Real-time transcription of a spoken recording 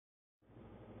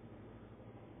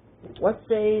Let's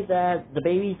say that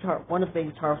one of the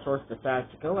baby tarbosaurus decides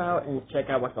to go out and check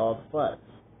out what's all the fuss.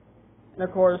 And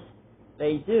of course,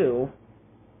 they do,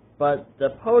 but the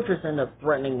poachers end up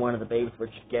threatening one of the babies,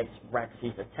 which gets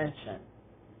Rexy's attention.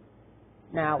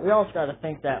 Now, we also got to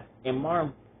think that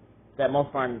most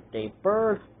modern-day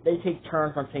birds, they take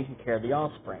turns on taking care of the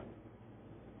offspring.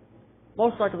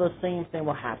 Most likely the same thing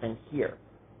will happen here.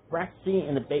 Rexy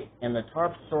and the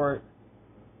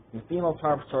female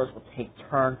tarbosaurus will take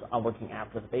turns on looking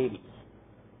after the babies.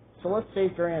 So let's say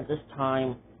during this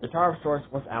time, the tarbosaurus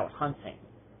was out hunting,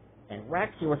 and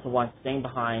Rexy was the one staying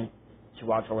behind to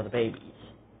watch over the babies.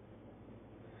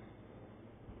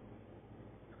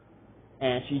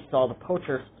 And she saw the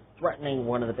poachers threatening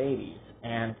one of the babies,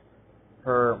 and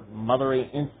her motherly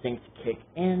instincts kick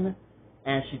in,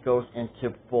 and she goes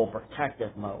into full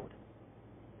protective mode.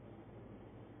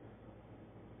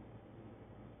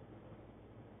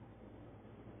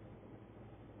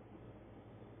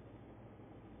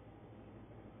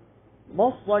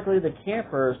 Most likely the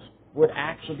campers would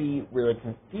actually be really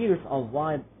confused on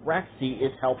why Rexy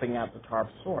is helping out the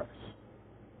tarbosaurus.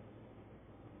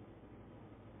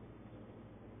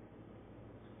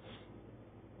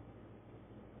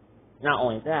 Not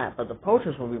only that, but the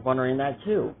poachers will be wondering that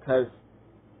too, because,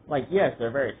 yes,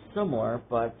 they're very similar,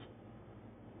 but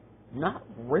not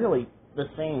really the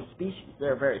same species.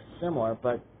 They're very similar,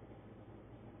 but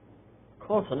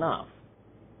close enough.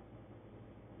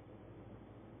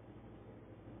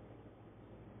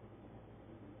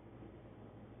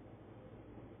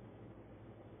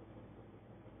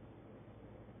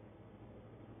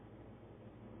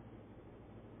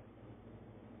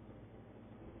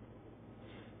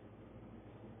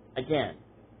 Again,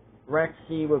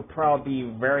 Rexy would probably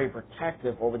be very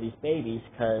protective over these babies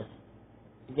because,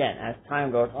 again, as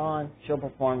time goes on, she'll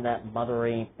perform that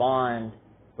motherly bond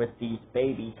with these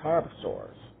baby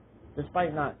tarbosaurs.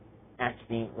 Despite not actually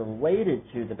being related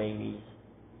to the babies,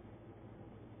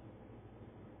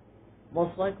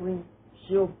 most likely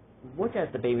she'll look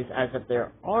at the babies as if they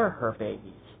are her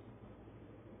babies.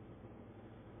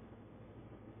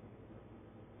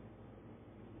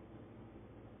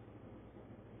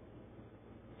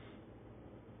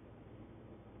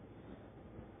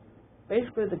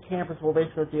 Basically, the campers will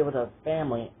deal with a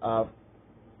family of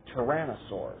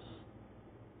tyrannosaurs.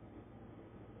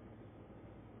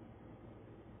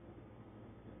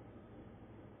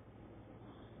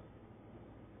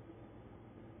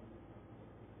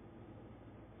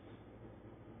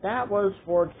 That was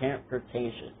for Camp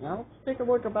Cretaceous. Now let's take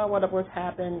a look about what would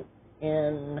happen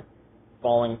in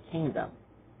Fallen Kingdom.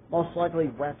 Most likely,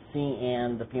 Rexy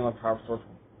and the female tarbosaurs will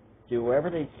do whatever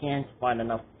they can to find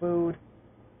enough food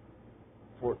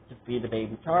to feed the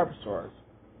baby tarbosaurs.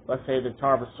 Let's say the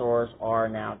tarbosaurs are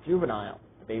now juvenile.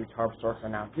 The baby tarbosaurs are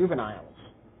now juveniles.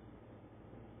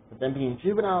 But them being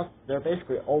juveniles, they're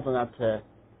basically old enough to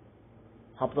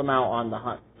help them out on the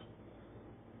hunt.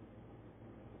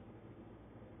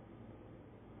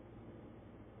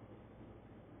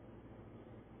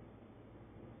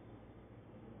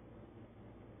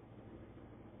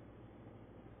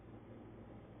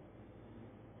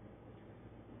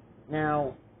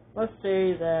 Now, let's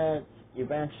say that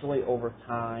eventually over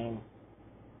time,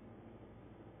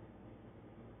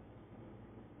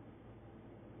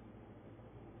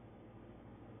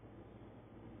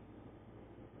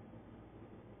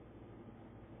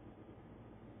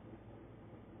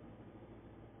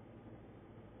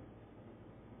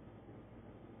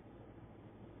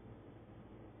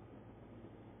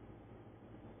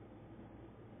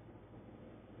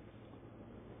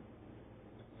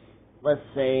 let's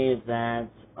say that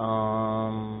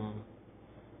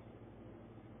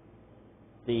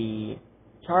the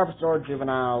tarbosaur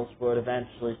juveniles would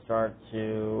eventually start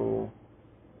to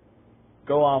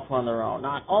go off on their own.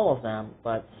 Not all of them,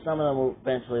 but some of them will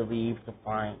eventually leave to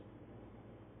find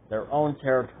their own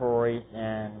territories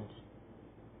and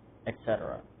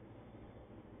etc.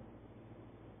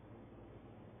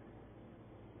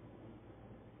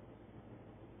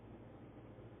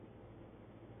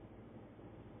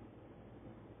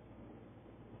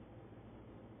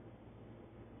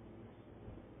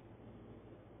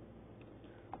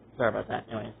 Sorry about that.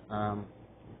 Anyways,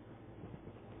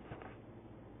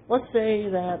 let's say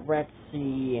that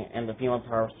Rexy and the female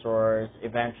tarbosaurs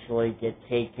eventually get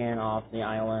taken off the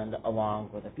island along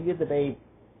with a few of the baby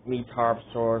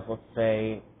tarbosaurs, let's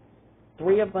say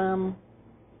 3 of them,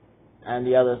 and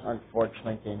the others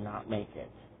unfortunately did not make it.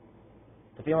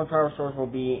 The female tarbosaurs will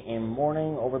be in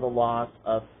mourning over the loss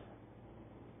of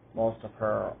most of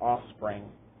her offspring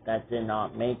that did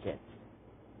not make it.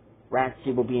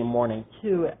 Rexy will be in mourning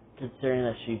too, considering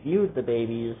that she viewed the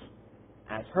babies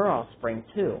as her offspring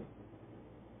too.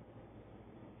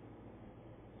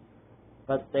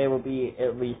 But they will be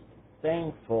at least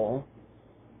thankful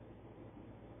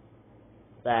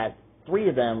that 3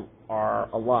 of them are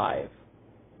alive.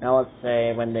 Now let's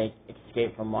say when they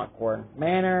escape from Lockwood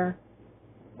Manor,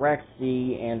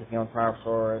 Rexy and the female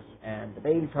tarbosaurus and the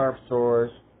baby tarbosaurus,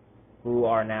 who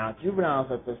are now juveniles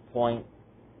at this point,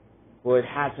 would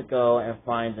have to go and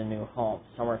find a new home,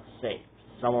 somewhere safe,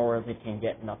 somewhere where they can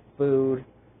get enough food,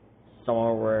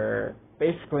 somewhere where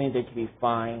basically they can be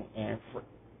fine and free.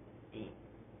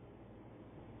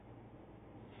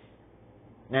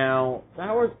 Now,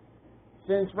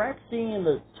 since Rexy and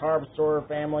the Tarbosaur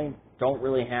family don't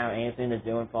really have anything to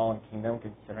do in Fallen Kingdom,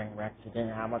 considering Rexy didn't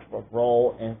have much of a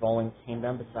role in Fallen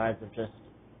Kingdom besides of just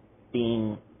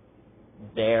being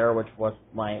there, which was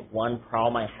my one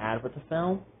problem I had with the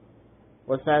film,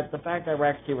 was that the fact that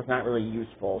Rexy was not really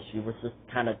useful. She was just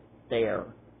kind of there.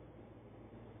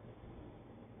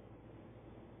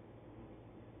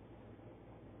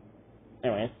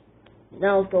 Anyways,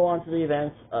 now let's go on to the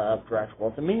events of Jurassic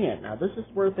World Dominion. Now this is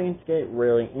where things get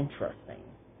really interesting.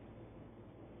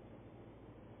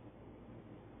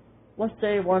 Let's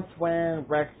say once when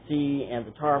Rexy and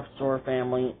the Tarbosaur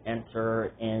family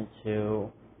enter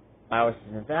into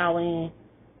Biosyn Valley,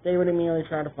 they would immediately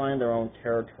try to find their own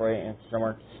territory and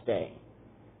somewhere to stay.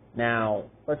 Now,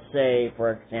 let's say,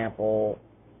 for example,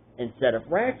 instead of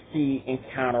Rexy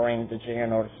encountering the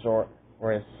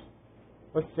Giganotosaurus,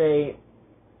 let's say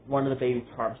one of the baby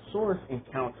Tarbosaurus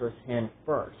encounters him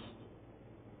first.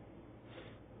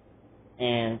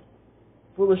 And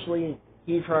foolishly,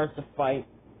 he tries to fight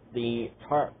the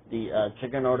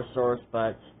Giganotosaurus,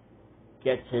 but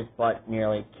gets his butt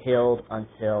nearly killed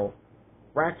until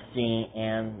Rexy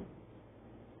and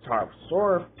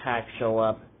Tarbosaur pack show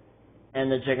up,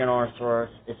 and the Giganotosaurus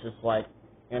is just like,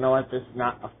 you know what, this is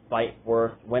not a fight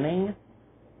worth winning.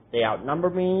 They outnumber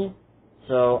me,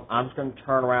 so I'm just going to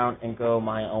turn around and go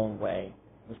my own way.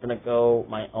 I'm just going to go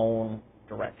my own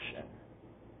direction.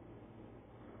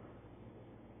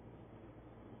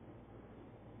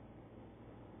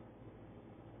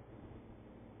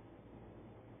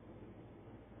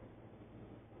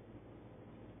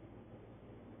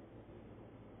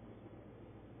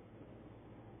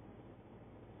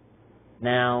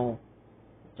 Now,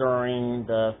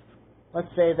 let's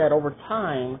say that over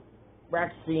time,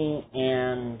 Rexy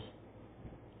and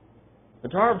the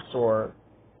Tarbosaur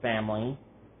family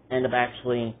end up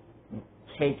actually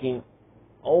taking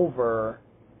over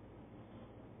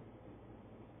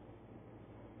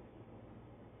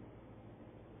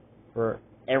for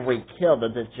every kill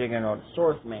that the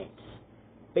Giganotosaurus makes.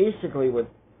 Basically, with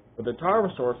the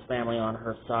Tarbosaurus family on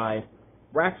her side,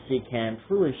 Rexy can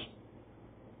truly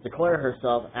declare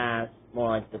herself as more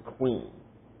like the queen.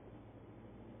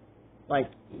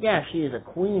 Like, yeah, she is a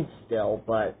queen still,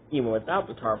 but even without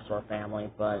the Tarbosaur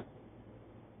family, but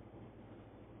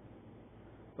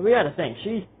we gotta think,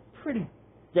 she's pretty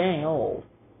dang old.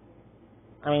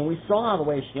 I mean, we saw the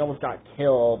way she almost got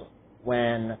killed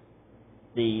when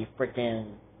the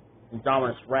frickin'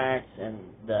 Indominus Rex and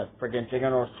the frickin'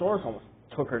 Giganotosaurus almost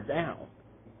took her down.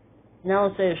 Now,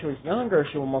 let's say if she was younger,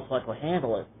 she would most likely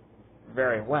handle it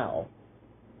very well.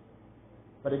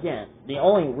 But again, the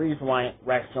only reason why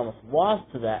Rex almost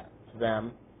lost to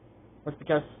them was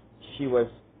because she was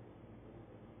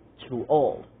too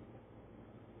old.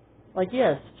 Like,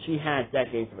 yes, she had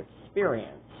decades of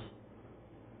experience,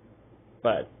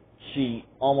 but she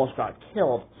almost got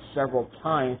killed several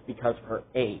times because of her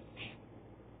age.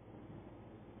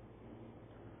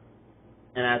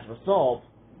 And as a result,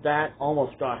 that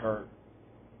almost got her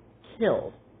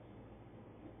killed.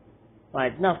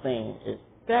 Like, nothing is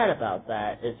bad about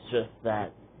that, it's just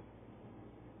that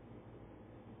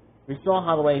we saw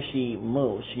how the way she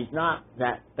moves. She's not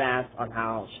that fast on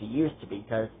how she used to be,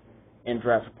 because in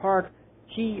Jurassic Park,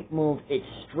 she moved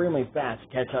extremely fast to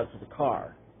catch up to the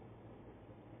car.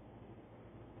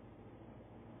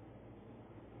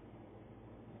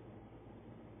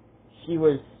 She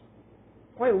was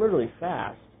quite literally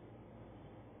fast.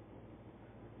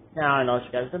 Now, I know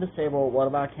you guys are going to say, well, what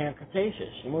about Camp Cretaceous?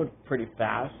 She moved pretty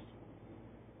fast.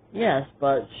 Yes,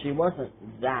 but she wasn't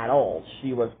that old.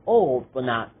 She was old, but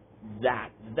not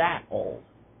that old.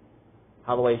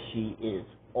 How the way she is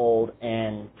old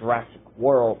in Jurassic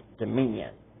World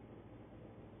Dominion.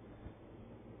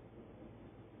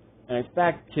 And it's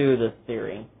back to the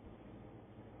theory.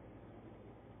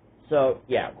 So,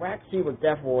 yeah, Rexy would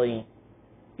definitely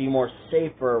be more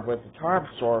safer with the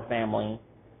Tarbosaur family,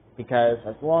 because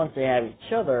as long as they have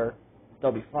each other,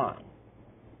 they'll be fine.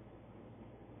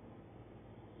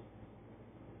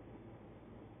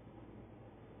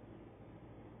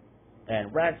 and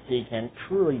Rexy can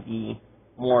truly be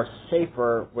more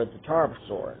safer with the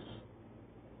tarbosaurus.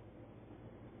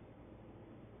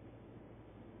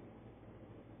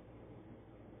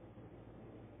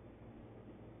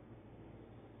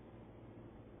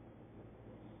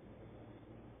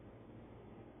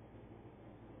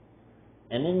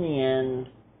 And in the end,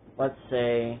 let's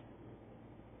say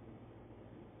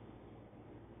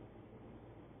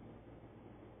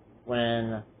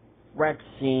when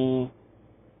Rexy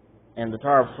and the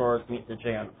tarbosaurus meet the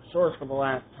Giganotosaurus for the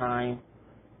last time,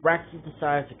 Rexy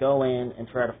decides to go in and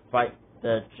try to fight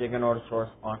the Giganotosaurus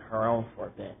on her own for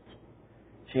a bit.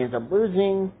 She ends up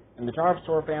losing, and the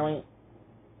tarbosaur family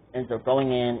ends up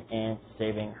going in and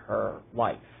saving her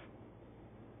life.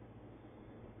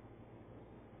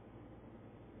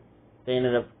 They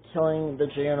ended up killing the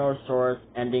Giganotosaurus,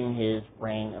 ending his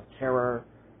reign of terror,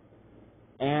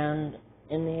 and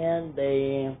in the end,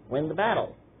 they win the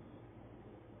battle.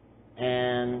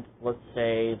 And let's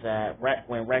say that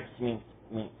when Rex meets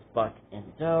Buck and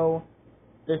Doe,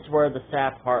 this is where the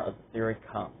sad part of the theory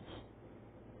comes.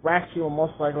 Rexy will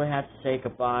most likely have to say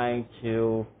goodbye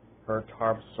to her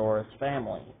tarbosaurus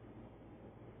family.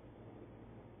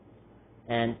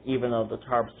 And even though the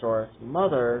tarbosaurus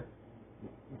mother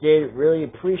did really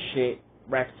appreciate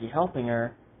Rexy helping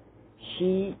her,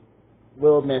 she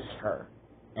will miss her.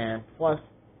 And plus,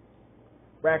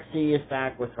 Rexy is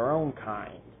back with her own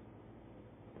kind.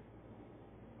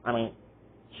 I mean,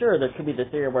 sure, there could be the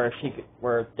theory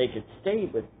where they could stay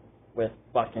with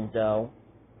Buck and Doe,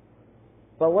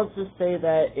 but let's just say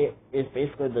that it is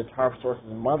basically the tarbosaurus'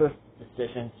 mother's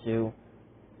decision to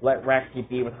let Rexy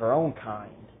be with her own kind.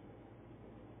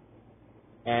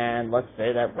 And let's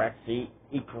say that Rexy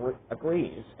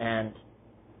agrees, and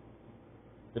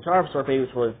the tarbosaur babies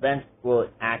will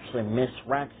actually miss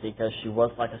Rexy because she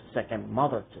was like a second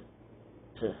mother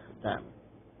to them.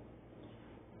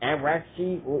 And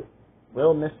Rexy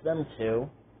will miss them too.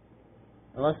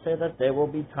 And let's say that there will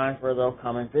be times where they'll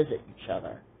come and visit each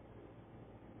other.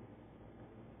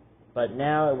 But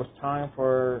now it was time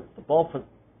for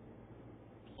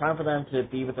them to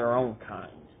be with their own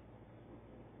kind.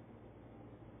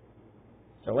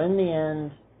 So in the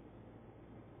end,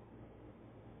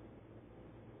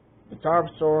 the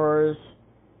tarbosaurs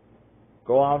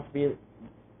go off to be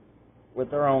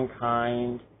with their own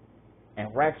kind, and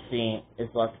Rexy is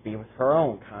left to be with her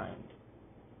own kind.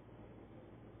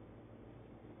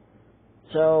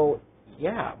 So,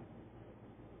 yeah.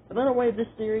 But in a way, this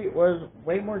theory was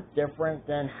way more different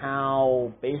than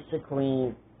how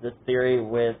basically the theory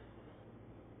with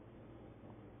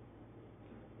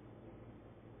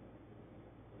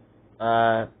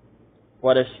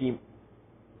what if she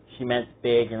meant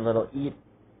Big and Little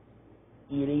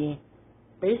Edie.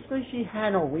 Basically, she had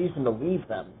no reason to leave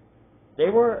them. They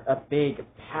were a big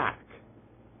pack.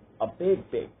 A big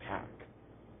pack.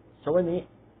 So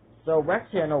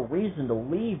Rexy had no reason to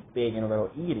leave Big and Little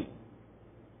Edie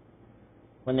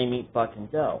when they meet Buck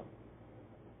and Doe.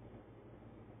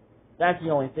 That's the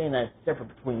only thing that's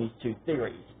different between these two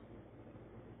theories.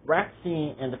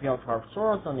 Rexy and the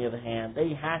Tarbosaurus, on the other hand, they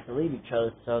had to leave each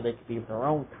other so they could be with their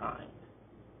own kind.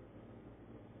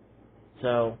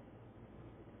 So,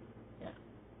 yeah.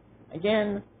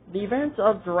 Again, the events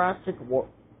of Jurassic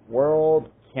World,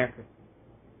 Camp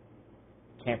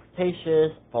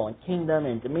Cretaceous, Fallen Kingdom,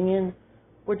 and Dominion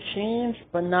would change,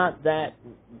 but not that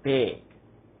big,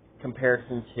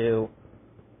 comparison to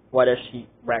what if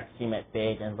Rexy met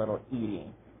Big and Little Edie.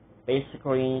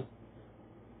 Basically,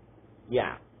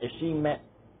 yeah, if she met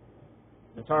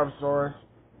the Tarbosaurus,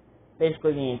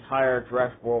 basically the entire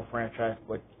Jurassic World franchise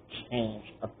would change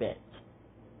a bit.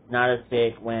 Not as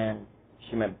big when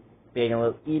she met Big and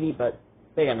Little Edie, but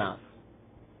big enough.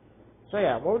 So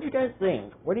yeah, what would you guys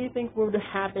think? What do you think would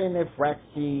happen if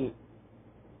the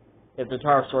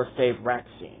Tarbosaurus saved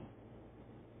Rexy?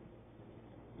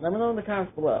 Let me know in the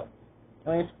comments below.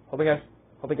 Anyways, hope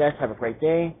you guys have a great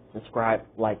day. Subscribe,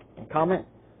 like, and comment.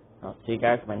 I'll see you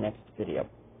guys in my next video.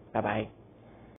 Bye-bye.